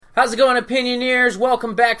How's it going, Opinioneers?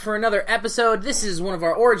 Welcome back for another episode. This is one of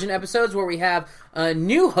our Origin episodes where we have a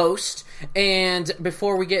new host. And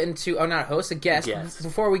before we get into... Oh, not a host, a guest.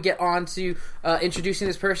 Before we get on to introducing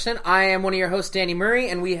this person, I am one of your hosts, Danny Murray,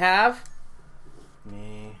 and we have...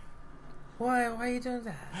 Me. Why are you doing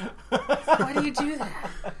that? Why do you do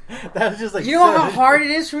that? That was just like... You know how hard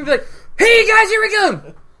it is for me to be like, hey, guys, here we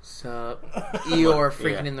go! Sup? Eeyore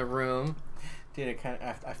freaking in the room. Dude,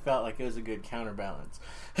 I felt like it was a good counterbalance.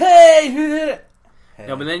 Hey, who did it? Hey.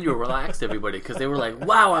 No, but then you were relaxed, everybody, because they were like,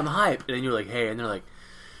 wow, I'm hyped. And then you were like, hey, and they're like,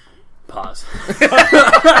 pause.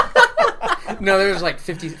 No, there's like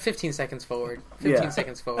 15 seconds forward. 15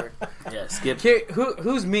 seconds forward. Yeah, skip. Okay,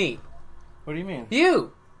 who's me? What do you mean?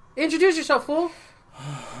 You! Introduce yourself, fool!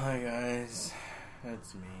 Hi, guys.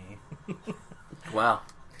 That's me. Wow.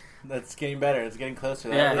 That's getting better. It's getting closer.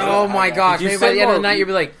 Yeah. Oh my gosh, maybe by the end of the night you'll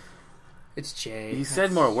be like, it's Jay. You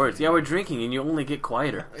said more words. Yeah, we're drinking, and you only get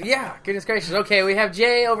quieter. Yeah, goodness gracious. Okay, we have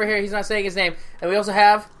Jay over here. He's not saying his name. And we also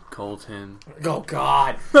have... Colton. Oh,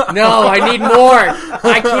 God. No, I need more.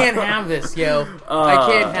 I can't have this, yo. I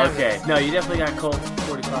can't have this. Okay, no, you definitely got Colt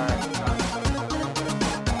 45.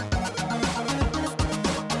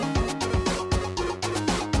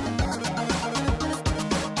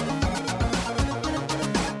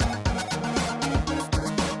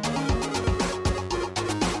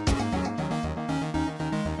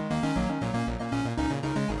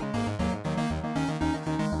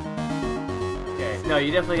 No,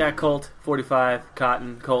 you definitely got Colt, 45,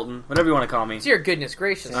 Cotton, Colton, whatever you want to call me. It's your goodness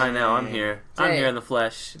gracious. I know, I'm here. I'm here in the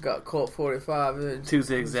flesh. Got Colt 45. And 2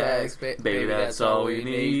 zigzags. Baby, that's all we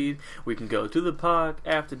need. We can go to the park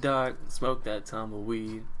after dark, smoke that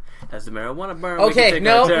tumbleweed. As the marijuana burn, okay,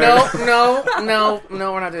 no, we're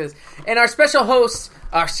not doing this. And our special host,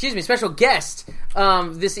 special guest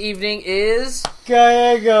this evening is...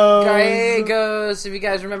 Gallegos. If you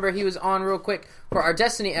guys remember, he was on real quick for our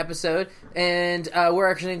Destiny episode, and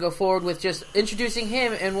we're actually going to go forward with just introducing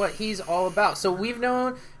him and what he's all about. So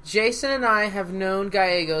Jason and I have known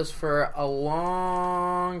Gallegos for a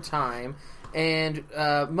long time, and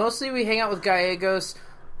mostly we hang out with Gallegos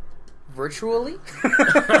virtually?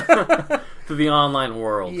 To the online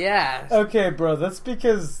world. Yeah. Okay, bro, that's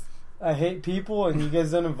because I hate people and you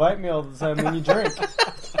guys don't invite me all the time when you drink.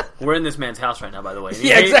 We're in this man's house right now, by the way.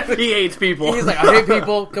 Exactly. He hates people. He's like, I hate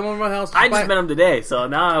people. Come over to my house. I just met him today, so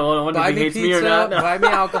now I wonder if he hates me or not. No. Buy me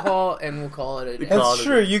alcohol, and we'll call it a day. That's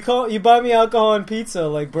true. You buy me alcohol and pizza,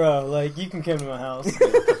 like, bro, like, you can come to my house.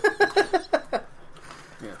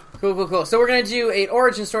 Cool. So we're going to do an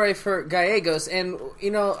origin story for Gallegos, and,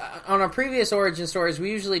 you know, on our previous origin stories,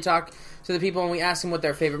 we usually talk to the people and we ask them what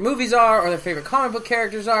their favorite movies are or their favorite comic book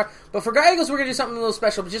characters are, but for Gallegos, we're going to do something a little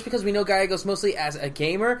special, just because we know Gallegos mostly as a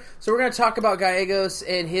gamer, so we're going to talk about Gallegos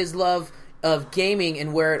and his love of gaming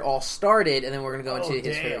and where it all started, and then we're going to go into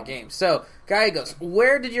his favorite games. So, Gallegos,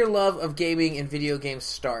 where did your love of gaming and video games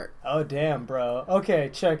start? Oh, damn, bro.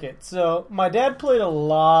 Okay, check it. So, my dad played a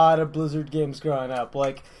lot of Blizzard games growing up,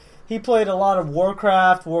 like... He played a lot of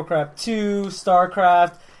Warcraft, Warcraft 2,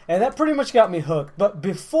 StarCraft, and that pretty much got me hooked. But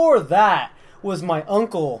before that was my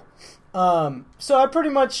uncle. So I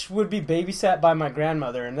pretty much would be babysat by my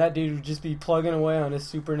grandmother, and that dude would just be plugging away on his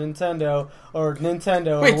Super Nintendo or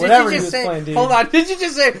Nintendo or whatever he was playing, dude. Hold on, did you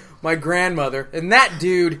just say, my grandmother, and that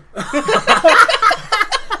dude?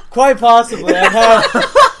 Quite possibly.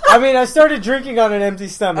 I started drinking on an empty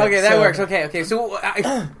stomach. Okay, that works. Okay. So,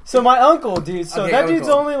 so my uncle, dude. So that dude's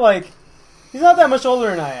only like, he's not that much older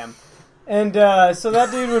than I am, and so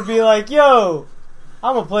that dude would be like, "Yo,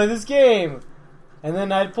 I'm gonna play this game," and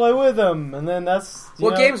then I'd play with him, and then that's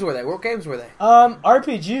what games were they?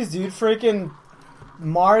 RPGs, dude. Freaking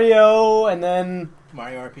Mario, and then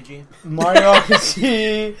Mario RPG.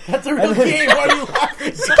 That's a real game. Why are you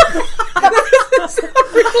laughing?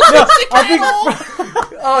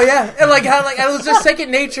 Oh yeah, and like it was just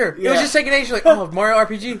second nature. Yeah. It was just second nature. Like, oh, Mario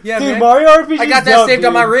RPG. Yeah, dude, man. Mario RPG. I got that dope, saved dude.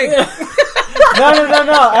 on my rig.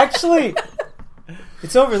 No. Actually,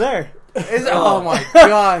 it's over there. Oh my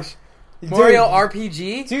gosh, Mario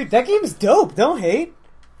RPG. Dude, that game's dope. Don't hate.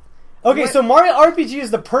 Okay, so Mario RPG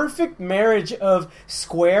is the perfect marriage of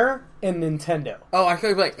Square and Nintendo. Oh, I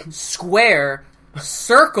could be like Square,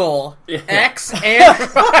 Circle, X, and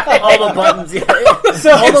all the buttons. Yeah.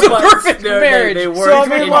 So all the buttons, perfect marriage. They work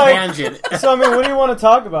in tangent. So what do you want to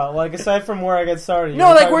talk about? Like, aside from where I got started?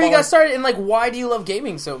 No, like where you got started, and like why do you love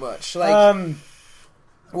gaming so much? Like,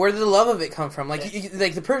 where did the love of it come from? Like,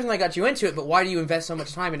 like the person that got you into it, but why do you invest so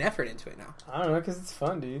much time and effort into it now? I don't know, because it's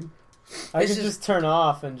fun, dude. I It's can just turn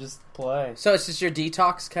off and just play. So it's just your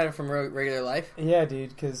detox kind of from regular life? Yeah, dude,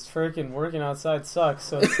 because freaking working outside sucks,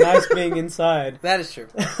 so it's nice being inside. That is true.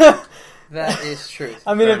 That is true.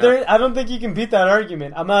 I mean, Fair I don't think you can beat that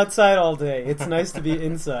argument. I'm outside all day. It's nice to be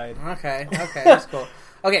inside. Okay, that's cool.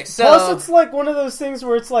 Okay, so... Plus, it's like one of those things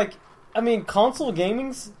where it's like, I mean, console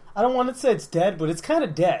gaming's, I don't want to say it's dead, but it's kind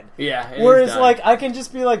of dead. Yeah. Whereas, like, I can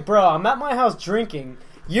just be like, bro, I'm at my house drinking.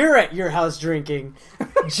 You're at your house drinking.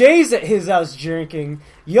 Jay's at his house drinking.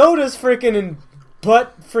 Yoda's freaking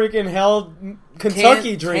in hell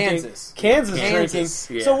Kentucky drinking. Kansas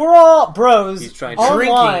drinking. Yeah. So we're all bros He's trying to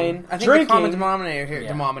online I think drinking the common denominator here.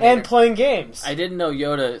 Yeah. and playing games. I didn't know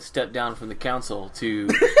Yoda stepped down from the council to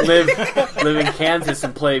live in Kansas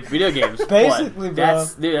and play video games. Basically, But bro.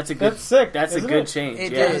 that's a good. That's sick. That's a isn't good it? change.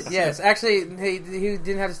 It yeah. did, yes. Actually, he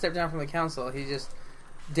didn't have to step down from the council. He just...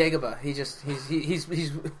 Dagobah. He's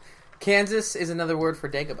Kansas is another word for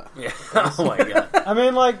Dagobah. Yeah. Oh my god. I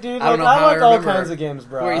mean, like, dude, I don't like, know I how like I all remember kinds of games,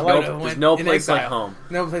 bro. where I he's like, going. There's no in place like exile. home.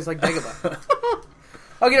 No place like Dagobah.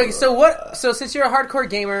 Okay. So since you're a hardcore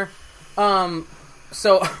gamer,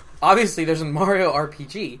 so obviously there's a Mario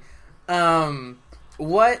RPG.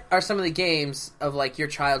 What are some of the games of like your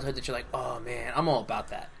childhood that you're like, oh man, I'm all about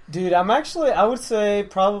that? dude, I would say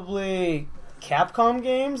probably Capcom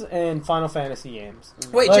games and Final Fantasy games.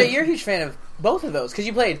 Wait, Like- Jay, you're a huge fan of both of those because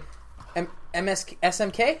you played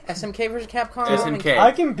SMK versus Capcom. SNK.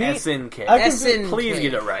 I can beat- SNK. I can SNK. Please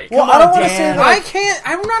get it right. Well, Come I don't on, want to say Dan. I like, can't.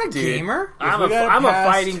 I'm not a Dude. gamer. I'm we got a past-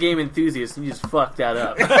 fighting game enthusiast, and you just fucked that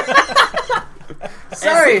up.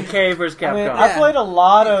 Sorry. SNK versus Capcom. I mean, Yeah. I played a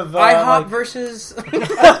lot of IHOP like, versus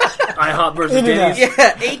IHOP versus Internet. Denny's.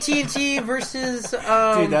 yeah, AT&T versus Dude,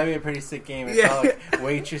 that'd be a pretty sick game. It's yeah. all like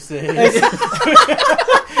waitresses. and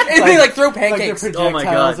they like throw like the pancakes. Oh my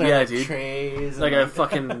God, projectiles are yeah, like dude. trays. Like and a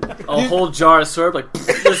fucking whole jar of syrup, like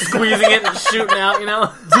just squeezing it and shooting out, you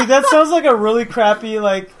know? dude, that sounds like a really crappy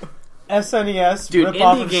like SNES Dude,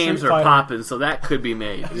 rip-off indie of games Street are Fighter. popping, so that could be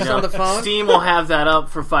made. You know? on the phone? Steam will have that up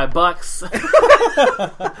for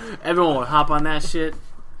 $5. Everyone will hop on that shit.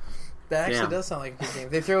 That actually Damn. does sound like a good game.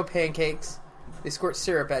 They throw pancakes. They squirt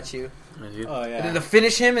syrup at you. oh And yeah. then to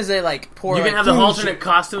finish him is they like pour You like can have the food alternate shit.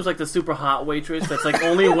 costumes, like the super hot waitress that's like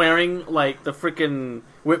only wearing like the freaking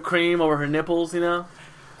whipped cream over her nipples, you know?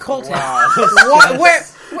 Colton. Wow. What? Where?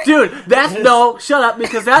 Wait. Dude, that's no, shut up,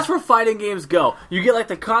 because that's where fighting games go. You get like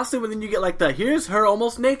the costume, and then you get like the here's her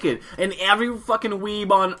almost naked, and every fucking weeb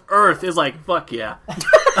on earth is like, fuck yeah.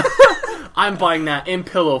 I'm buying that in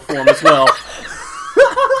pillow form as well.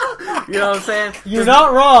 You know what I'm saying? You're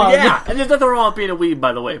not wrong. Yeah, and there's nothing wrong with being a weeb,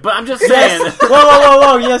 by the way. But I'm just saying.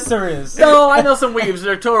 Whoa! Yes, there is. No, I know some weebs.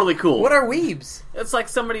 They're totally cool. What are weebs? It's like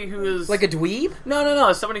somebody who is Like a dweeb? No.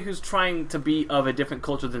 It's somebody who's trying to be of a different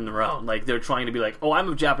culture than their own. Like they're trying to be like, oh, I'm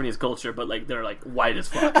of Japanese culture, but like they're like white as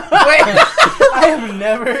fuck. Wait. I have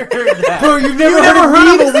never heard that. Bro, you've never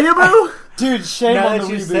heard of weeaboo? Dude, shame Now on that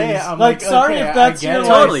the you weebies. say it, I'm like, like, sorry okay, if that's I get your it.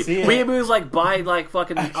 like, Totally. see it. Weeaboos like buy like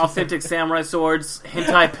fucking authentic samurai swords,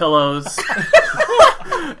 hentai pillows,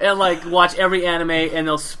 and like watch every anime, and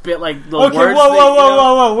they'll spit like the Okay, words.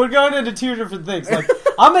 whoa! We're going into two different things. Like,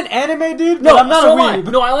 I'm an anime dude, but No, I'm not so a am I.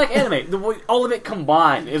 weeb. No, I like anime. All of it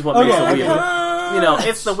combined is what makes a Okay, weeaboo. You know,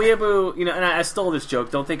 it's the weeaboo. You know, and I stole this joke.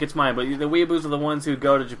 Don't think it's mine, but the weeaboos are the ones who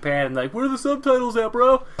go to Japan and like, where are the subtitles at,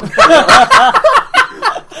 bro?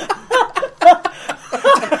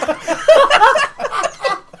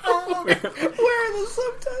 Where are the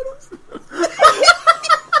subtitles?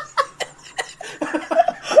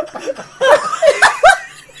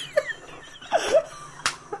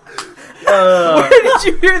 Where did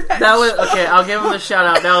you hear that? That was okay. I'll give him a shout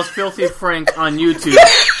out. That was Filthy Frank on YouTube.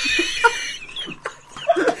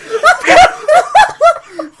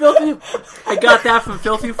 Filthy, I got that from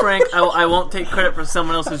Filthy Frank. I won't take credit for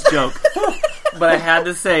someone else's joke, but I had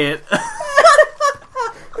to say it.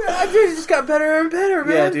 It just got better and better,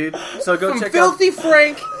 man. Yeah, dude. So go From check Filthy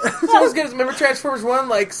Frank. It's almost good as remember Transformers 1,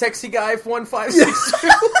 like Sexy Guy 1562.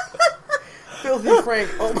 Filthy Frank.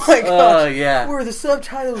 Oh my out. god. Yeah. Where are the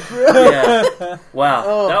subtitles, bro? Yeah. Wow.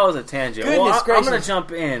 Oh. That was a tangent. Goodness Well, I'm going to gracious.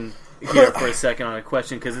 jump in here for a second on a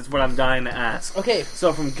question because it's what I'm dying to ask. Okay.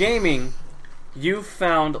 So from gaming, you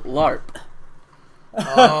found LARP. Oh.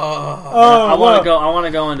 Oh, I want to whoa. go. I want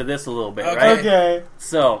to go into this a little bit, Okay. right? Okay.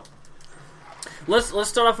 So, let's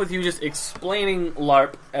start off with you just explaining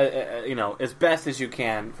LARP, you know, as best as you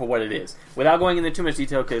can for what it is, without going into too much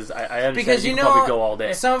detail because I understand Because you you can know, probably go all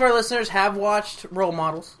day. some of our listeners have watched Role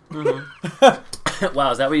Models.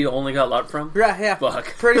 Wow, is that where you only got LARP from? Yeah.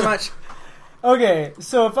 Fuck. Pretty much. Okay,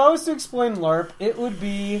 so if I was to explain LARP, it would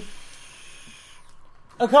be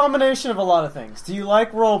a combination of a lot of things. Do you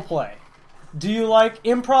like role play? Do you like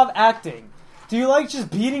improv acting? Do you like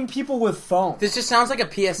just beating people with foam? This just sounds like a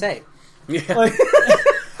PSA. Yeah. Like,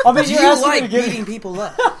 I mean, Do you're you asking me like to get- beating people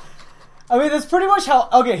up? I mean, that's pretty much how...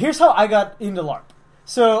 Okay, here's how I got into LARP.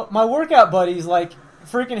 So, my workout buddy's, like,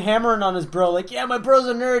 freaking hammering on his bro. Like, yeah, my bro's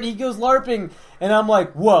a nerd. He goes LARPing. And I'm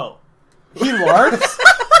like, whoa. He LARPs?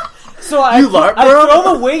 So, I LARP, I bro?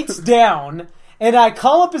 throw the weights down, and I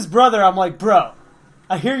call up his brother. I'm like, bro,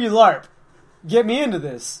 I hear you LARP. Get me into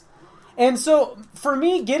this. And so, for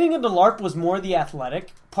me, getting into LARP was more the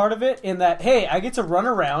athletic part of it, in that, hey, I get to run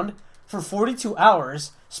around for 42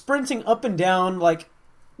 hours, sprinting up and down, like,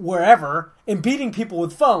 wherever, and beating people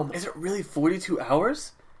with foam. Is it really 42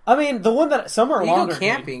 hours? I mean, the one that... Some are You longer. go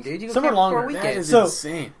camping, dude. You go Some are camping for a longer. weekend. That is So-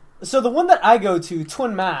 insane. So the one that I go to,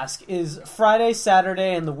 Twin Mask, is Friday,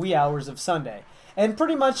 Saturday, and the wee hours of Sunday. And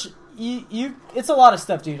pretty much, it's a lot of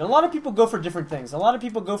stuff, dude. A lot of people go for different things. A lot of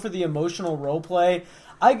people go for the emotional role play.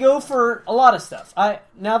 I go for a lot of stuff.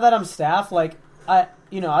 Now that I'm staff, like, I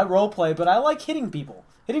role play, but I like hitting people.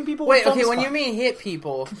 Hitting people Wait, with okay, foam is when fun. you mean hit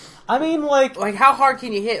people, I mean, like how hard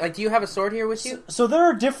can you hit? Like, do you have a sword here with you? so there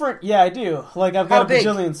are different... Yeah, I do. Like, I've How got a big?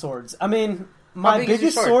 bajillion swords. I mean, my big is your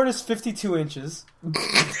biggest sword? sword is 52 inches.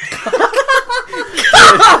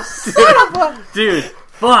 Dude,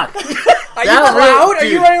 fuck. Are you Cloud? Are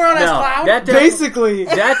you running around as Cloud? Basically...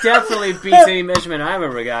 That definitely beats any measurement I've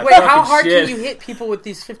ever got. Wait, how Fucking hard shit. can you hit people with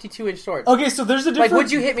these 52-inch swords? Okay, so there's a different... Like,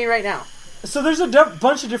 would you hit me right now? So there's a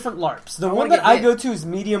bunch of different LARPs. The I one wanna that get I hit. go to is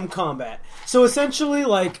medium combat. So essentially,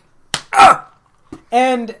 like,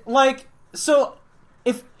 and like, so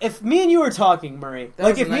if me and you are talking, Murray, That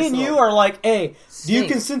like was a if me nice and you little are like, hey, do you sting.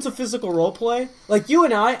 consent to physical role play? Like you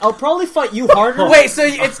and I'll probably fight you harder. Wait, so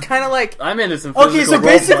it's kind of like... I'm into some physical Okay, so role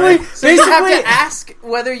basically, play. So you have to ask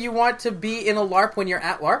whether you want to be in a LARP when you're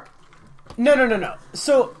at LARP? No.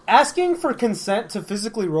 So asking for consent to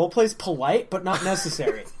physically role play is polite, but not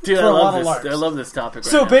necessary Dude, for I a lot love of this. LARPs. I love this topic right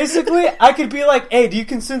So now. basically, I could be like, hey, do you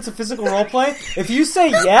consent to physical roleplay? If you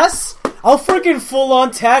say yes, I'll freaking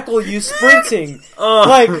full-on tackle you sprinting.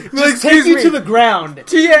 Like, just take excuse you me. to the ground.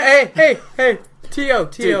 Hey,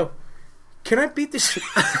 T.O. Can I beat this shit?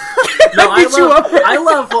 No, beat you up. I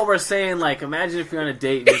love what we're saying. Like, imagine if you're on a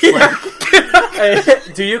date and it's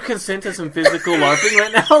like, do you consent to some physical LARPing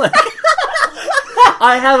right now? Like,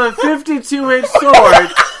 I have a 52-inch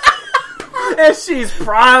sword, and she's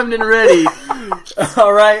primed and ready.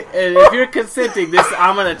 All right, and if you're consenting,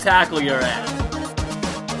 I'm gonna tackle your ass.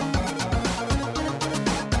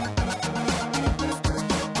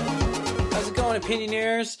 How's it going,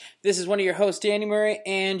 Opinioneers? This is one of your hosts, Danny Murray,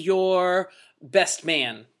 and your best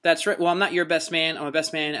man. That's right. Well, I'm not your best man. I'm a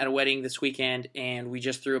best man at a wedding this weekend, and we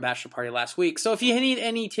just threw a bachelor party last week. So if you need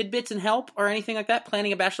any tidbits and help or anything like that,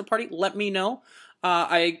 planning a bachelor party, let me know.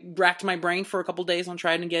 I racked my brain for a couple days on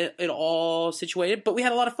trying to get it all situated, but we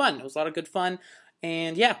had a lot of fun. It was a lot of good fun.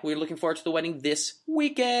 And yeah, we're looking forward to the wedding this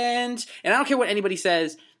weekend. And I don't care what anybody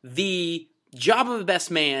says, the job of a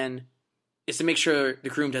best man is to make sure the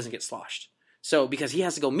groom doesn't get sloshed. So, because he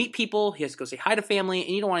has to go meet people, he has to go say hi to family,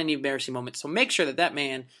 and you don't want any embarrassing moments. So make sure that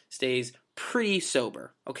man stays pretty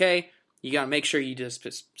sober, okay? You gotta make sure he just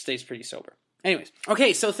stays pretty sober. Anyways,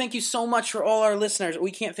 okay, so thank you so much for all our listeners.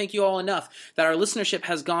 We can't thank you all enough that our listenership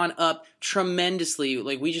has gone up tremendously.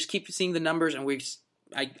 Like, we just keep seeing the numbers, and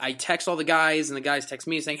I text all the guys, and the guys text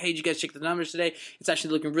me saying, hey, did you guys check the numbers today? It's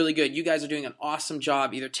actually looking really good. You guys are doing an awesome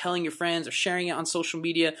job either telling your friends or sharing it on social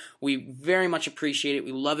media. We very much appreciate it.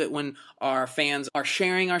 We love it when our fans are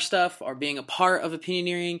sharing our stuff, are being a part of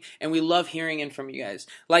Opinioneering, and we love hearing in from you guys.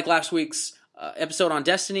 Like last week's episode on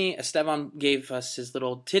Destiny, Esteban gave us his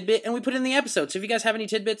little tidbit, and we put it in the episode. So if you guys have any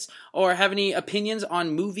tidbits or have any opinions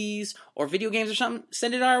on movies or video games or something,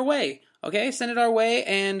 send it our way. Okay, send it our way,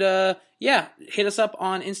 and yeah, hit us up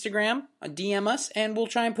on Instagram, DM us, and we'll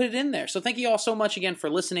try and put it in there. So thank you all so much again for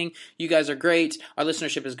listening. You guys are great. Our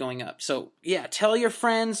listenership is going up. So yeah, tell your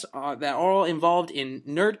friends that are all involved in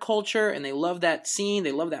nerd culture, and they love that scene,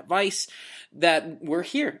 they love that vice, that we're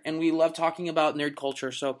here, and we love talking about nerd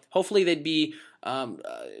culture. So hopefully they'd be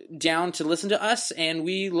down to listen to us, and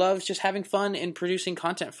we love just having fun and producing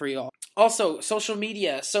content for you all. Also, social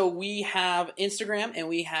media. So we have Instagram and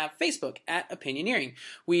we have Facebook at Opinioneering.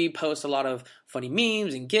 We post a lot of funny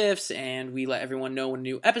memes and GIFs, and we let everyone know when a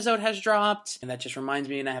new episode has dropped. And that just reminds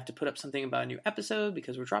me, and I have to put up something about a new episode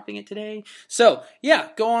because we're dropping it today. So yeah,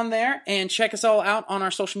 go on there and check us all out on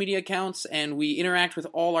our social media accounts, and we interact with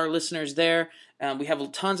all our listeners there. We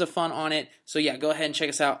have tons of fun on it. So yeah, go ahead and check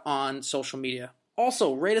us out on social media.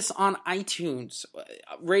 Also, rate us on iTunes.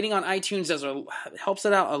 Rating on iTunes helps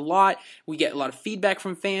it out a lot. We get a lot of feedback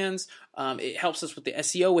from fans. It helps us with the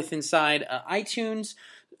SEO inside iTunes.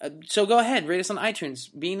 So go ahead, rate us on iTunes.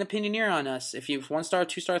 Be an opinioneer on us. If you've 1-star,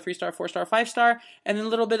 2-star, 3-star, 4-star, 5-star, and then a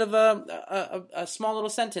little bit of a small little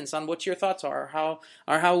sentence on what your thoughts are,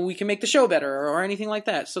 or how we can make the show better, or anything like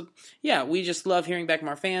that. So yeah, we just love hearing back from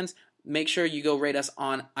our fans. Make sure you go rate us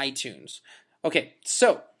on iTunes. Okay,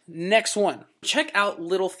 so next one. Check out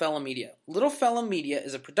Little Fella Media. Little Fella Media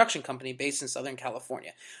is a production company based in Southern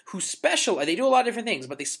California who specialize. They do a lot of different things,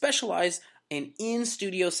 but they specialize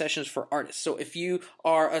in-studio sessions for artists. So if you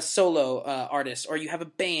are a solo artist, or you have a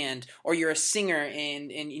band, or you're a singer,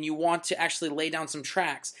 and you want to actually lay down some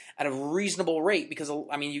tracks at a reasonable rate, because,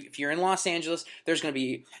 I mean, if you're in Los Angeles, there's going to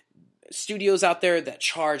be studios out there that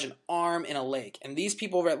charge an arm and a leg. And these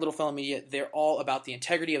people over at Little Fella Media, they're all about the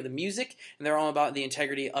integrity of the music, and they're all about the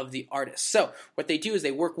integrity of the artist. So what they do is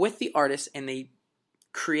they work with the artists, and they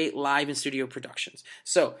create live and studio productions.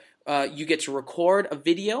 So you get to record a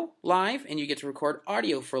video live, and you get to record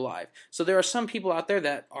audio for live. So there are some people out there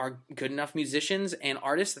that are good enough musicians and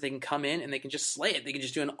artists that they can come in and they can just slay it. They can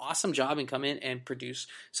just do an awesome job and come in and produce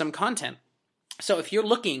some content. So if you're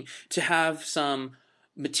looking to have some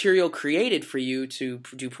material created for you to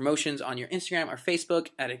do promotions on your Instagram or Facebook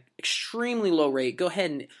at an extremely low rate, go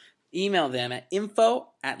ahead and email them at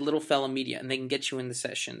info@littlefellamedia, and they can get you in the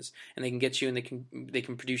sessions, and they can get you, and they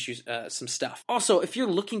can produce you some stuff. Also, if you're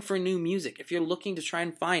looking for new music, if you're looking to try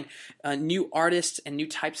and find new artists and new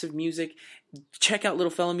types of music, check out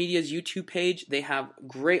Little Fella Media's YouTube page. They have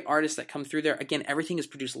great artists that come through there. Again, everything is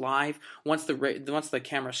produced live. Once the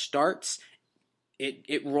camera starts,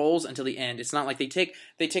 it rolls until the end. It's not like they take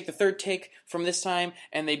the third take from this time,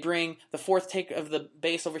 and they bring the fourth take of the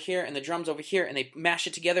bass over here and the drums over here, and they mash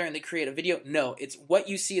it together and they create a video. No, it's what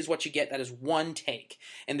you see is what you get. That is one take.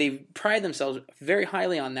 And they pride themselves very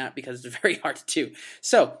highly on that because it's very hard to do.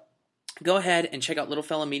 So go ahead and check out Little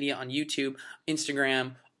Fella Media on YouTube,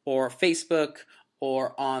 Instagram, or Facebook,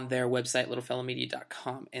 or on their website,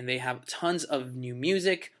 littlefellamedia.com. And they have tons of new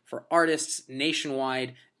music for artists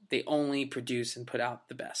nationwide. They only produce and put out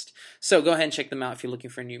the best. So go ahead and check them out if you're looking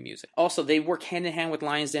for new music. Also, they work hand in hand with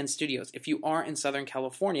Lions Den Studios. If you are in Southern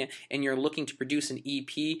California and you're looking to produce an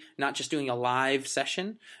EP, not just doing a live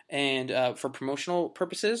session and for promotional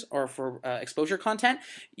purposes or for exposure content,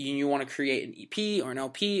 you want to create an EP or an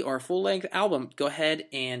LP or a full-length album, go ahead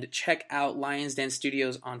and check out Lions Den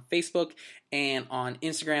Studios on Facebook and on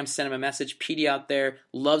Instagram. Send him a message. PD out there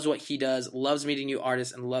loves what he does, loves meeting new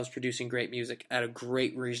artists, and loves producing great music at a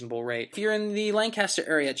great, reasonable rate. If you're in the Lancaster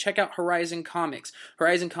area, check out Horizon Comics.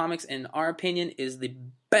 Horizon Comics, in our opinion, is the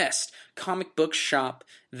best comic book shop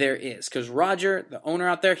there is. Because Roger, the owner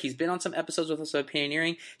out there, he's been on some episodes with us about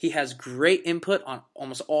Pioneering. He has great input on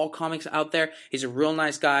almost all comics out there. He's a real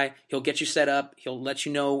nice guy. He'll get you set up. He'll let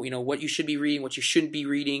you know, what you should be reading, what you shouldn't be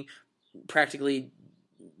reading. Practically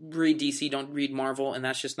read DC, don't read Marvel, and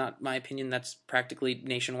that's just not my opinion. That's practically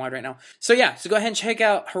nationwide right now. So yeah, so go ahead and check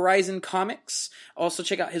out Horizon Comics. Also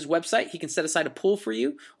check out his website. He can set aside a pool for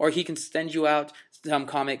you, or he can send you out some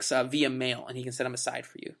comics via mail, and he can set them aside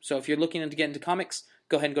for you. So if you're looking to get into comics,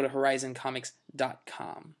 go ahead and go to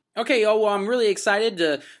horizoncomics.com. Okay, well, I'm really excited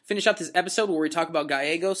to finish up this episode where we talk about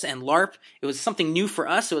Gallegos and LARP. It was something new for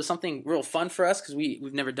us. It was something real fun for us because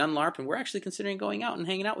we've never done LARP, and we're actually considering going out and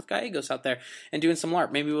hanging out with Gallegos out there and doing some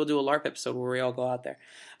LARP. Maybe we'll do a LARP episode where we all go out there.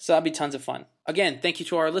 So that'll be tons of fun. Again, thank you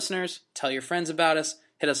to our listeners. Tell your friends about us.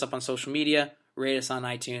 Hit us up on social media. Rate us on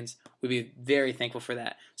iTunes. We'd be very thankful for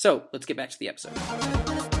that. So let's get back to the episode.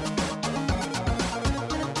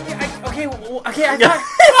 Okay, I thought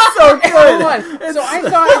So good. hold on. So I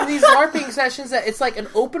thought in these LARPing sessions that it's like an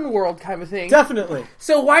open world kind of thing. Definitely.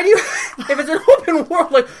 So why do you, if it's an open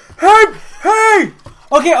world, like, hey,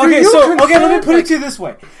 Okay, you let me confirm, put it to you this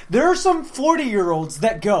way. There are some 40-year-olds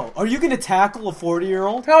that go. Are you going to tackle a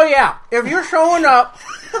 40-year-old? hell yeah! If you're showing up,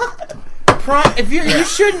 if you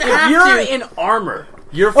shouldn't have If you're to. in armor,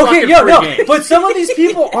 you're fucking game. But some of these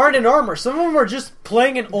people aren't in armor. Some of them are just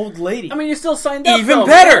playing an old lady. I mean, you still signed up. Even though,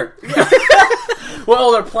 better.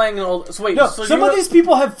 Well, they're playing an old. So wait, no, so some of these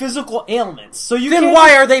people have physical ailments. So you Then can't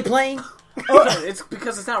why are they playing? It's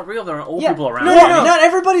because it's not real. There are old people around. No, not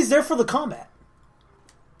everybody's there for the combat.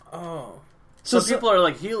 Oh. So people are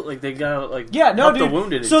like healed, like they gotta like help the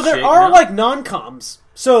wounded. So and there shit, are you know? like non-coms.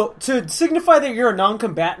 So to signify that you're a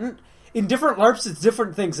non-combatant, in different LARPs it's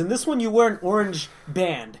different things. In this one, you wear an orange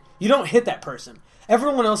band. You don't hit that person.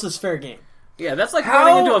 Everyone else is fair game. Yeah, that's like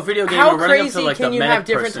running into a video game How and running up crazy to like can the you medic have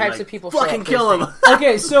different person, types like, of people fucking show up kill to him?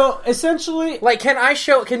 Okay, so essentially, Like,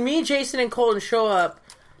 can me, Jason, and Colton show up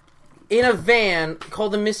in a van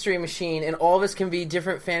called the Mystery Machine, and all of us can be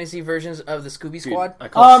different fantasy versions of the Scooby Squad? I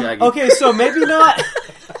call Shaggy. okay, so maybe not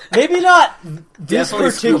this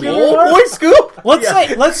Definitely particular Scooby. LARP. Boy, Scoop! let's say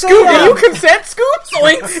Scoop, do you consent, Scoop?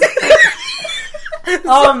 Zoinks!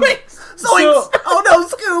 Zoinks! Oh no,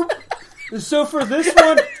 Scoop! So for this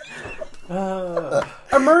one,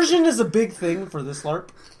 immersion is a big thing for this LARP.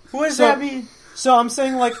 What does So- that mean? So I'm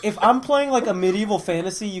saying, like, if I'm playing like a medieval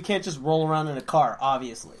fantasy, you can't just roll around in a car,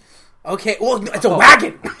 obviously. Okay, well, it's a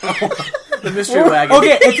wagon. The mystery wagon.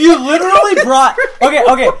 Okay, if you literally brought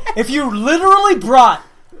if you literally brought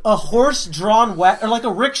a horse-drawn wagon, or like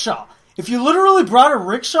a rickshaw. If you literally brought a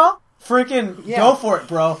rickshaw, freaking go for it,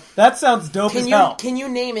 bro. That sounds dope as hell. Can you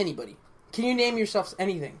name anybody? Can you name yourself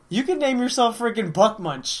anything? You can name yourself freaking Buck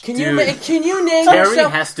Munch. Can Dude. you name Terry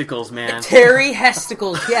yourself Hesticles, man. Terry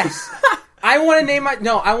Hesticles? Yes. I want to name my.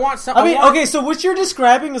 No, I want some. I mean, okay, so what you're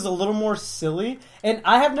describing is a little more silly, and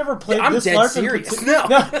I have never played I'm this dead LARP serious. in No.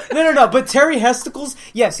 No. But Terry Hesticles,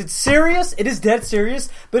 yes, it's serious. It is dead serious,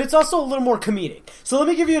 but it's also a little more comedic. So let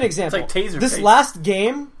me give you an example. It's like Taser This Face. last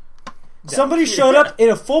game, somebody showed up in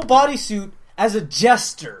a full bodysuit as a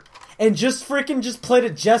jester, and just played a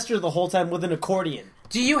jester the whole time with an accordion.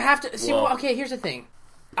 Do you have to see? Whoa. Well, okay, here's the thing.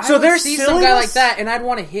 So I would there's see some guy like silliness? that, and I'd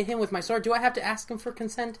want to hit him with my sword. Do I have to ask him for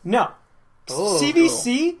consent? No. Oh,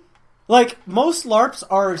 CVC, like, most LARPs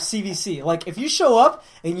are CVC. Like, if you show up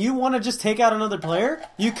and you want to just take out another player,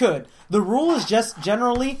 you could. The rule is just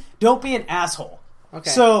generally, don't be an asshole. Okay.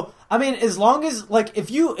 So, I mean, as long as, like,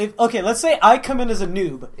 okay, let's say I come in as a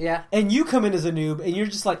noob. Yeah. And you come in as a noob, and you're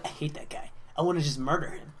just like, I hate that guy. I want to just murder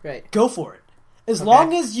him. Right. Go for it. As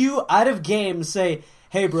long as you, out of game, say,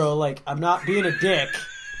 hey, bro, like, I'm not being a dick.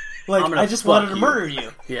 Like, I'm gonna I just fuck wanted to you. murder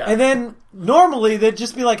you. Yeah. And then, normally, they'd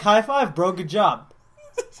just be like, high five, bro, good job.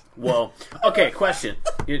 Whoa. Okay, question.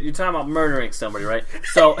 You're talking about murdering somebody, right?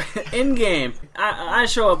 So, in game, I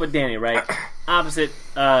show up with Danny, right? Opposite,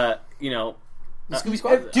 Scooby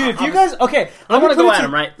Squad. Dude, if you guys... Okay, I want to go at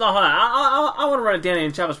him, right? No, hold on. I want to run at Danny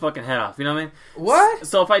and chop his fucking head off, you know what I mean? What?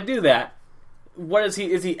 So if I do that, what is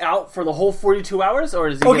he? Is he out for the whole 42 hours, or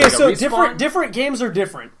is he? Okay, like so a respawn? different games are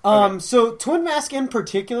different. Okay. So Twin Mask in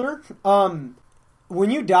particular,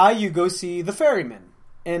 when you die, you go see the ferryman,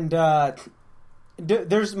 and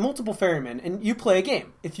there's multiple ferrymen, and you play a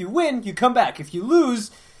game. If you win, you come back. If you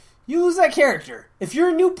lose that character. If you're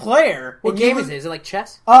a new player, What and you game lose- is it? Is it like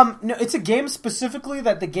chess? No, it's a game specifically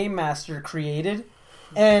that the game master created,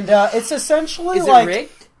 and it's essentially Is like it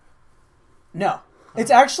rigged? no. It's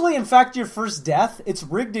actually, in fact, your first death. It's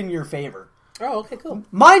rigged in your favor. Oh, okay, cool.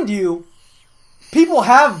 Mind you, people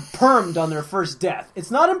have permed on their first death. It's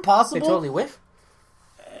not They impossible. totally whiff.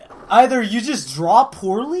 Either you just draw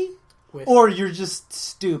poorly, Whiff. or you're just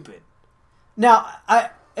stupid. Now,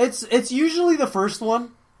 it's usually the first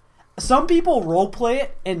one. Some people roleplay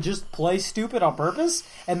it and just play stupid on purpose,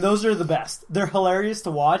 and those are the best. They're hilarious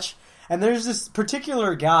to watch. And there's this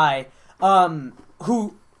particular guy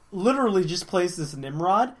who literally just plays this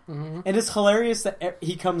Nimrod, and it's hilarious that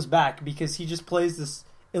he comes back because he just plays this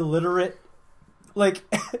illiterate, like,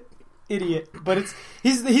 idiot. But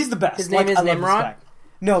he's the best. His name is I love this Nimrod? guy.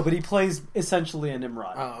 No, but he plays essentially a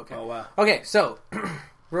Nimrod. Oh, okay. Oh wow. Okay, so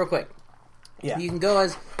real quick, Yeah. you can go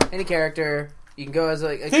as any character. You can go as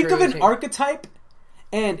a Think of an crew. archetype,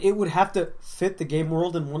 and it would have to fit the game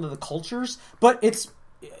world in one of the cultures. But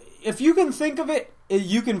if you can think of it,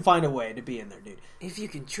 you can find a way to be in there, dude. If you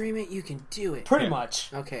can dream it, you can do it. Pretty Yeah.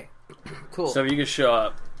 much. Okay, cool. So if you could show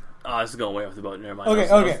up, this is going way off the boat. Never mind. Okay,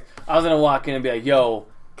 I was, okay. I was gonna walk in and be like, "Yo,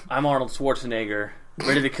 I'm Arnold Schwarzenegger,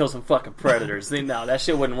 ready to kill some fucking predators." No, that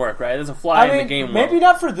shit wouldn't work, right? It doesn't fly in the game maybe world.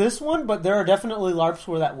 not for this one, but there are definitely LARPs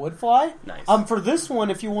where that would fly. Nice. For this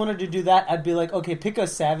one, if you wanted to do that, I'd be like, okay, pick a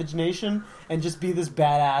Savage Nation and just be this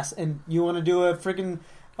badass. And you want to do a freaking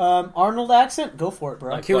Arnold accent? Go for it,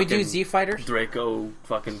 bro. Like Can we do fucking Z Fighters? Draco,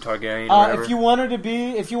 fucking Targaryen, or whatever. If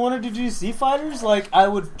you wanted to do Z Fighters, like, I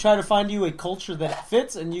would try to find you a culture that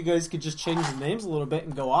fits, and you guys could just change the names a little bit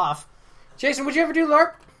and go off. Jason, would you ever do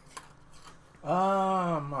LARP?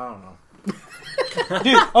 I don't know.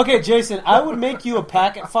 Dude, okay, Jason, I would make you a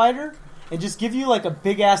packet fighter and just give you like a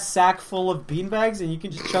big ass sack full of beanbags, and you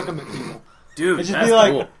can just chuck them at people. Dude, And just that's be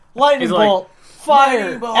like, cool. lightning He's like, bolt, fire,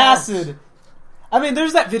 lightning bolt. acid. I mean,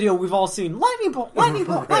 there's that video we've all seen. Lightning bolt, lightning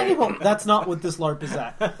bolt, lightning bolt. That's not what this LARP is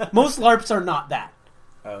at. Most LARPs are not that.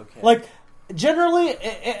 Okay. Like, generally,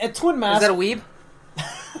 a Twin Mask... Is that a weeb?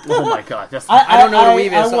 Oh my god, that's I don't know what a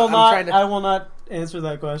weave is, so I'm trying to- I will not answer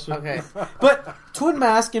that question. Okay. But Twin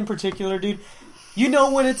Mask in particular, dude, you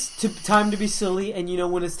know when it's time to be silly, and you know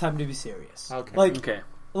when it's time to be serious. Okay. okay.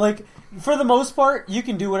 Like, for the most part, you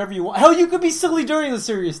can do whatever you want. Hell, you could be silly during the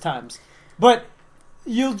serious times. But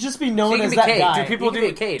you'll just be So known you can as be that Cade. guy. Do people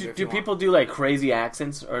do Cade if do you want. people do like crazy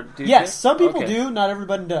accents or do Yes, they? some people Okay. do. Not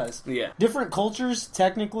everybody does. Yeah. Different cultures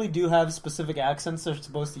technically do have specific accents they're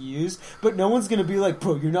supposed to use, but no one's going to be like,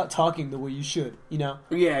 bro, you're not talking the way you should, you know?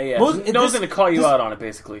 Yeah. Most- no one's this- gonna call you this- out on it,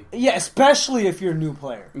 basically. Yeah, especially if you're a new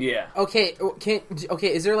player. Yeah. Okay,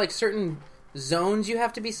 is there like certain zones you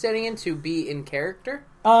have to be setting in to be in character?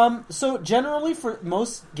 So generally for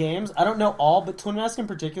most games, I don't know all, but Twin Mask in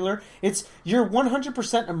particular, it's you're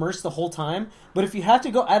 100% immersed the whole time, but if you have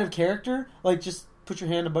to go out of character, like just put your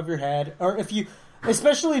hand above your head, or if you,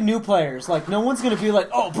 especially new players, like no one's going to be like,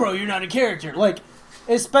 oh bro, you're not in character, like,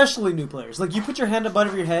 especially new players, like you put your hand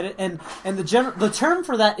above your head, and the term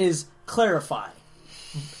for that is clarify.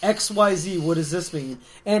 XYZ, what does this mean?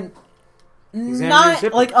 And Examine your not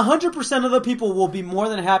zipper. like 100% of the people will be more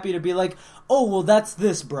than happy to be like, oh well, that's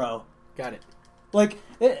this, bro. Got it. Like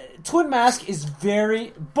Twin Mask is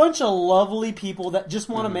very bunch of lovely people that just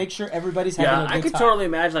want to make sure everybody's having Yeah, a good I could time. totally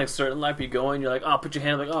imagine like certain life you go in, you're like, oh, put your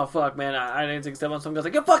hand like, oh fuck, man, I didn't take a step on some guy's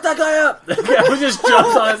like, yeah, fuck that guy up. Yeah, just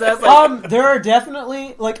jumps on his ass. Like, There are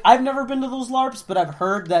definitely like I've never been to those LARPs, but I've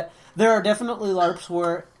heard that there are definitely LARPs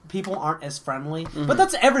where people aren't as friendly. But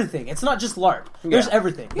that's everything. It's not just LARP. There's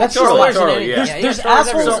everything. That's just totally, like totally, yeah. there's stories assholes.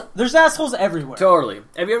 everywhere. There's assholes everywhere. Totally.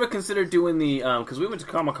 Have you ever considered doing the? Because we went to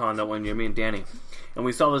Comic-Con that one year, me and Danny, and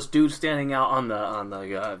we saw this dude standing out on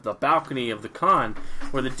the balcony of the con,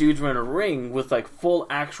 where the dudes were in a ring with like full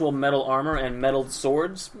actual metal armor and metal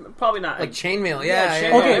swords. Probably not Like chainmail, Yeah, yeah. chainmail.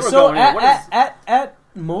 yeah. Okay, they were so going in. What is- at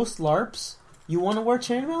most LARPs, you want to wear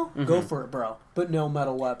chainmail? Go for it, bro. But no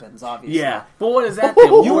metal weapons, obviously. Yeah, but what is that?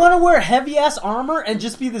 Thing? You want to wear heavy ass armor and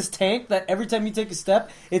just be this tank that every time you take a step,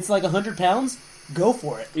 it's like 100 pounds? Go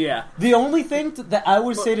for it. Yeah. The only thing that I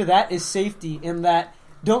would say to that is safety, in that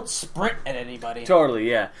don't sprint at anybody. Totally,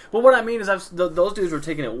 yeah. But what I mean is, those dudes were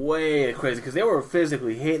taking it way crazy because they were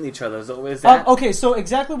physically hitting each other. So is that Okay, so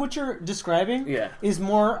exactly what you're describing Yeah. is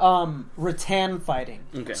more rattan fighting.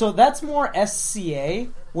 Okay. So that's more SCA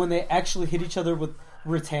when they actually hit each other with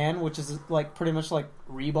rattan, which is like pretty much like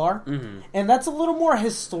rebar. And that's a little more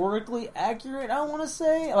historically accurate, I want to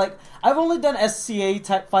say. Like, I've only done SCA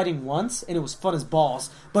type fighting once, and it was fun as balls,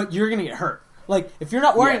 but you're going to get hurt. Like, if you're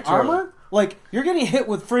not wearing Yeah, totally. armor, like, you're getting hit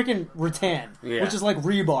with freaking rattan, Yeah. which is like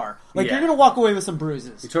rebar. Like, Yeah. you're going to walk away with some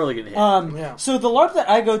bruises. you're totally getting hit? Yeah. So the LARP that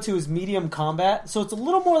I go to is medium combat, so it's a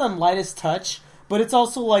little more than lightest touch, but it's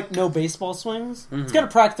also like no baseball swings. It's kind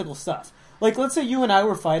of practical stuff. Like, let's say you and I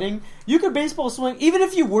were fighting, you could baseball swing, even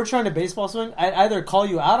if you were trying to baseball swing, I'd either call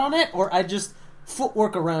you out on it, or I'd just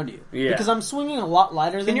footwork around you. Yeah. Because I'm swinging a lot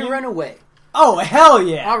lighter than Can you run away? Oh, hell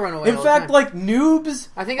yeah. I'll run away In all the fact, time. like, noobs...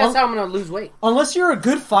 I think that's how I'm going to lose weight. Unless you're a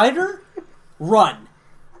good fighter, run.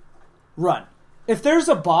 Run. If there's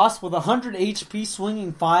a boss with 100 HP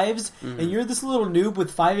swinging 5s, and you're this little noob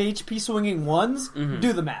with 5 HP swinging 1s,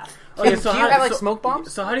 do the math. Okay, Do you have, like, smoke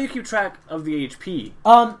bombs? So how do you keep track of the HP?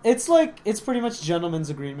 It's pretty much gentleman's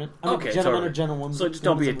agreement. I mean, Okay, gentleman totally. or gentlewoman's. So just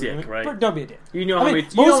don't be a woman's dick, agreement. right? But don't be a dick. You know I how mean, many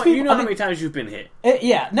most you know people- how I mean- many times you've been hit.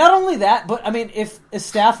 Yeah, not only that, but I mean, if a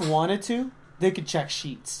staff wanted to, they could check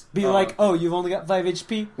sheets. Be Oh, like, okay. oh, you've only got 5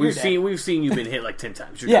 HP. We've You're dead. seen you've been hit like 10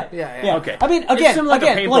 times. You're Yeah, dead. Yeah. Okay. I mean, It's again, similar like a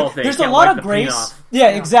paintball like, thing. there's a Can't lot wipe of the paint grace. off. Yeah,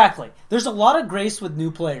 exactly. There's a lot of grace with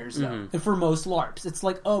new players, though, Mm-hmm. and for most LARPs. It's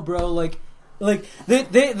like, oh, bro, like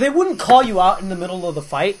they wouldn't call you out in the middle of the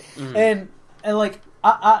fight, Mm-hmm. and like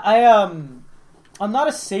I'm not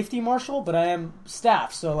a safety marshal, but I am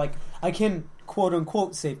staff, so like I can quote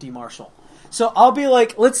unquote safety marshal. So I'll be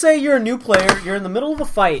like, let's say you're a new player, you're in the middle of a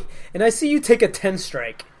fight, and I see you take a 10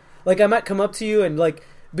 strike. Like, I might come up to you and like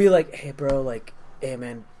be like, hey bro, like, hey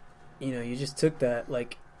man, you know, you just took that,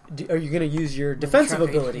 like, are you gonna use your defensive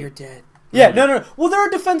Trump, ability? You're dead. Yeah, no. Well, there are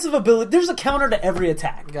defensive ability. There's a counter to every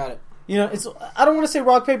attack. Got it. You know, it's, I don't want to say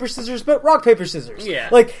rock paper scissors, but rock paper scissors. Yeah.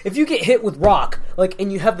 Like, if you get hit with rock, like,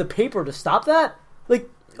 and you have the paper to stop that, like,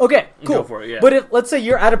 okay, cool. Go for it, yeah. But if, let's say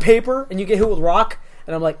you're out of paper and you get hit with rock,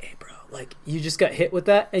 and I'm like, hey bro, like, you just got hit with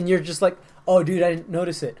that, and you're just like, oh dude, I didn't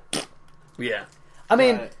notice it. Yeah. I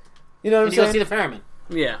mean, Got it. you know what I'm And you go saying? see the fireman.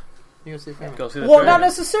 Yeah. You go see the fireman. Go see the Well, tournament. not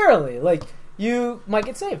necessarily. Like, you might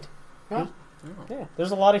get saved. Huh? Yeah,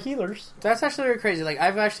 there's a lot of healers. That's actually really crazy. Like,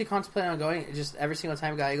 I've actually contemplated on going. Just every single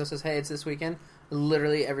time Gallego says, "Hey, it's this weekend."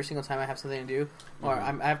 Literally every single time I have something to do, or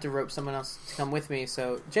I have to rope someone else to come with me.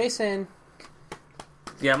 So, Jason,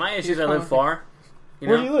 Yeah, my issue is I You're live fine. far. You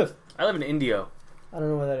Where know? do you live? I live in Indio. I don't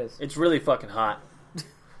know where that is. It's really fucking hot.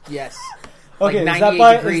 yes, Okay, like is that 98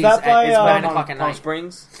 by? degrees Is that by? it's 9 Palm- o'clock at Palm night.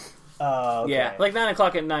 Springs. Okay. Yeah, like 9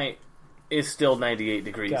 o'clock at night is still 98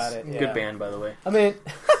 degrees. Got it, Good yeah. band, by the way. I mean,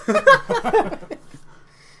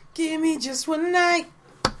 Give me just one night.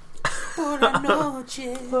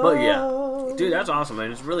 But yeah, dude, that's awesome,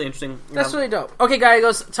 man. It's really interesting. That's really dope. Okay, guy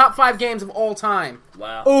goes top 5 games of all time.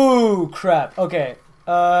 Wow. Ooh, crap. Okay.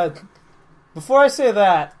 Before I say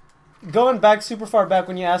that, going back super far back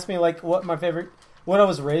when you asked me like what I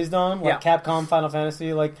was raised on, like Capcom, Final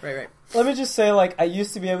Fantasy, like Right. let me just say like I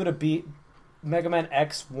used to be able to beat Mega Man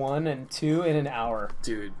X1 and 2 in an hour.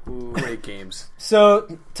 Dude, great games.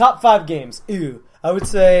 So, top 5 games. Ew. I would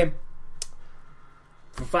say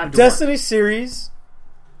From 5 to Destiny series,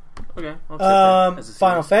 1. Okay. I'll accept that as a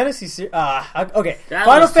Final series. Fantasy series. Okay. That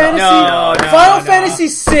Final was tough. Fantasy. No, Final Fantasy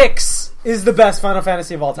 6 is the best Final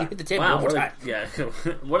Fantasy of all time. Hit the table Wow, one more what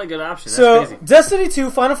time. what a good option. That's So, crazy. Destiny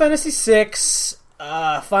 2, Final Fantasy 6,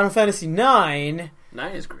 Final Fantasy 9,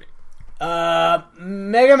 9 is great.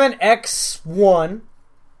 Mega Man X1.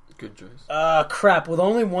 Good choice. Crap, with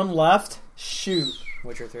only one left? Shoot.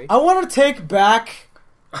 Witcher 3. I want to take back...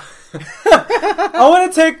 I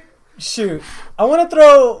want to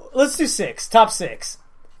throw... Let's do 6. Top 6.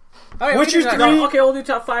 Okay, Witcher we can do that. 3. No, okay, we'll do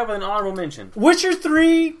top 5 with an honorable mention. Witcher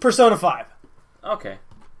 3, Persona 5. Okay.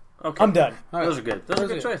 I'm done. Those are good. Those are Those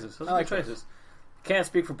good are- choices. Those I are like good choices. Can't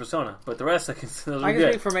speak for Persona, but the rest those are I can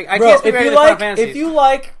good. speak for I Bro, can't speak for if any you of the Final like, Fantasies. if you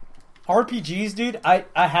like RPGs, dude, I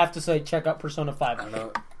have to say check out Persona 5. I don't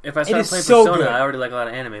know. If I start is playing so Persona, good. I already like a lot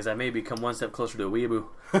of animes. I may become one step closer to a weeaboo.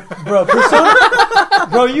 Bro, Persona,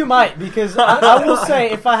 bro, you might, because I will say,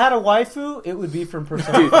 if I had a waifu, it would be from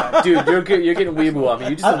Persona 5. Dude, you're getting weeaboo on me.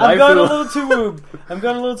 You just a I'm going a waifu. little too woob. I'm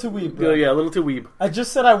going a little too weeb, bro. Yeah, a little too weeb. I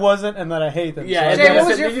just said I wasn't, and that I hate them. Yeah, so and Jay, then what you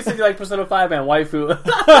was said, your- you said you like Persona 5 and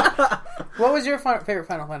waifu. What was your favorite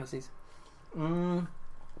Final Fantasies?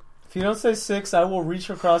 if you don't say 6, I will reach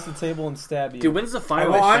across the table and stab you. Dude, when's the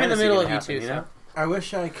final? Well, I'm in the fantasy middle gonna of you happen, two, know? I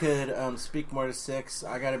wish I could speak more to 6.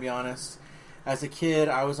 I gotta be honest. As a kid,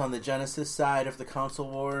 I was on the Genesis side of the console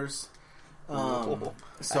wars. So That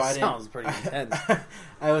I didn't. sounds pretty intense.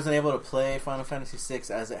 I wasn't able to play Final Fantasy 6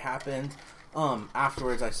 as it happened.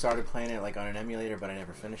 Afterwards, I started playing it like on an emulator, but I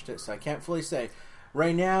never finished it, so I can't fully say.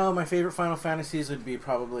 Right now, my favorite Final Fantasies would be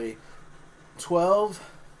probably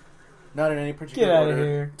 12. Not in any particular Get outta order.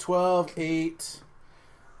 here. 12, 8.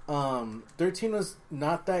 13 was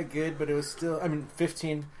not that good, but it was still...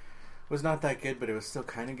 15 was not that good, but it was still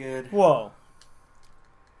kind of good. Whoa.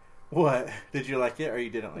 What? Did you like it, or you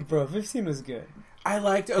didn't like it? Bro, 15 was good. I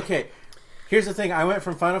liked... Okay, here's the thing. I went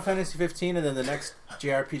from Final Fantasy 15, and then the next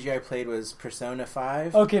JRPG I played was Persona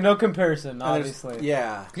 5. Okay, no comparison, And there's- obviously.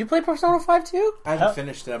 Yeah. Did you play Persona 5 too? I haven't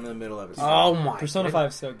finished it. I'm in the middle of it. Oh my! Persona 5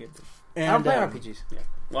 is so good. And, I don't play um, RPGs.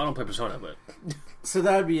 Well, I don't play Persona, but So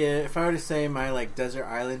that would be it. If I were to say my like desert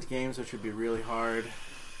island games, which would be really hard.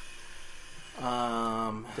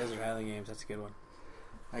 Desert Island games. That's a good one.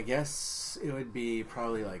 I guess it would be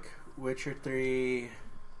probably like Witcher 3,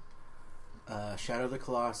 Shadow of the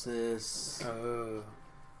Colossus, Oh.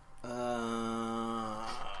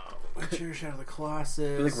 Witcher, Shadow of the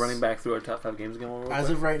Colossus. I feel like running back through our top 5 games again. Real As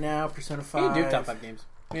quick. of right now, Persona 5. We can do top 5 games.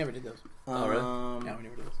 We never did those. Oh, really? No, we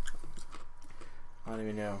never did those. I don't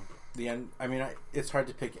even know. It's hard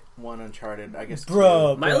to pick one Uncharted. I guess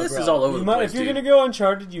Bro, My bro, list bro. is all over You the might- place, If you're dude. going to go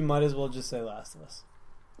Uncharted, you might as well just say Last of Us.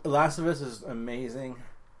 two. Last of Us is amazing.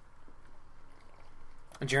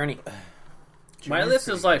 A Journey. My list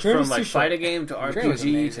is like Journey's from like too short. fighting game to Journey was RPG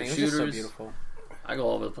amazing. to It was just so shooters. beautiful. I go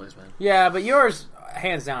all over the place, man. Yeah, but yours,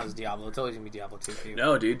 hands down, is Diablo. It's always gonna be Diablo 2 for you.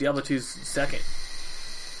 No, dude, Diablo 2's second.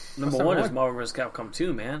 Number What's one number is Marvel vs. Capcom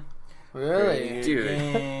 2, man. Really? Great Dude.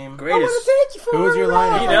 game. Greatest. Who was your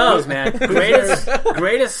lineup? He knows, man. Greatest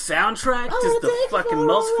soundtrack. Just the fucking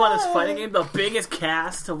most funnest fighting game. The biggest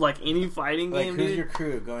cast of like any fighting Like, game, who's dude. your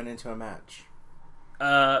crew going into a match?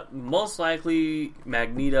 Most likely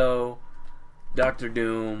Magneto, Doctor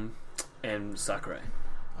Doom, and Sakurai.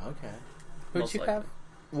 Okay. Who'd Most you likely. have?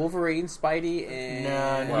 Wolverine, Spidey, and...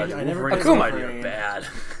 No, Well, I never Wolverine and did Spidey Wolverine. are bad.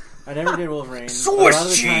 I never did Wolverine. Swiss A lot of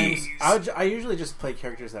the cheese! times, I usually just play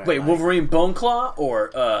characters that I Wait, like. Wolverine Bone Claw or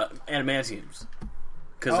Adamantiums?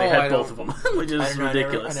 Because they Oh, had I both of don't- them, which I is don't know,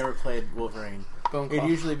 ridiculous. I never played Wolverine. Bone It'd Claw.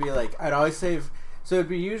 usually be like, I'd always save... So it'd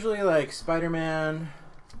be usually like Spider-Man...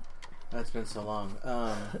 That's been so long.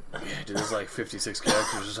 Yeah, dude, there's like 56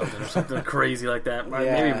 characters or something crazy like that.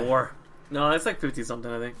 Yeah. Maybe more. No, it's like 50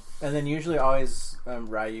 something, I think. And then usually always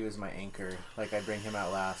Ryu is my anchor. Like, I bring him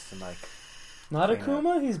out last and like... Not Saying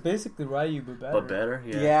Akuma? He's basically Ryu, but better. But better,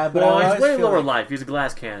 yeah. Yeah, but well, I he's always way feel lower like- life. He's a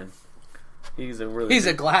glass cannon. He's a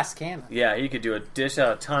a glass cannon. Yeah, he could dish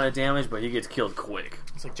out a ton of damage, but he gets killed quick.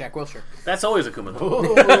 It's like Jack Wilshere. That's always Akuma,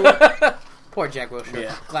 though. Poor Jack Wilshere.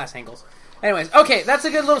 Yeah. Glass angles. Anyways, okay, that's a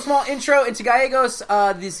good little small intro into Gallegos,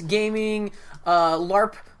 this gaming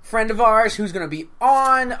LARP friend of ours who's going to be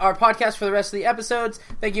on our podcast for the rest of the episodes.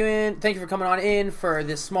 Thank you for coming on in for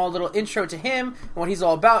this small little intro to him and what he's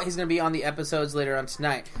all about. He's going to be on the episodes later on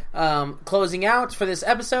tonight. Closing out for this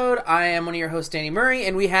episode, I am one of your hosts, Danny Murray,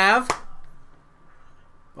 and we have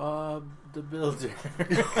Bob the Builder.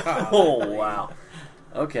 Oh, wow.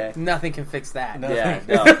 Okay. nothing can fix that. No. Yeah,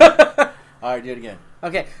 no. All right, do it again.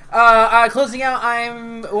 Okay. Closing out,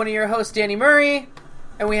 I'm one of your hosts, Danny Murray,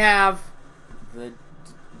 and we have. The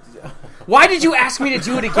Why did you ask me to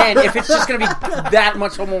do it again if it's just going to be that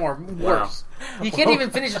much more worse? You can't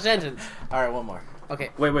even finish a sentence. All right, one more. Okay.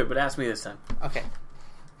 Wait, but ask me this time. Okay.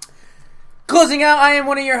 Closing out, I am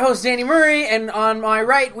one of your hosts, Danny Murray, and on my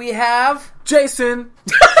right we have Jason!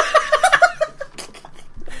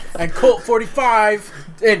 And Colt 45.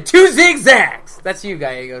 and 2 zigzags. That's you,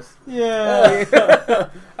 Gallegos. Yeah.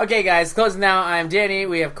 Okay, guys, closing out, I am Danny.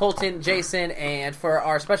 We have Colton, Jason, and for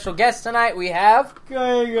our special guest tonight, we have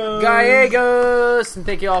Gallegos. Gallegos. And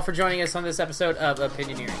thank you all for joining us on this episode of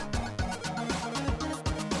Opinioneering.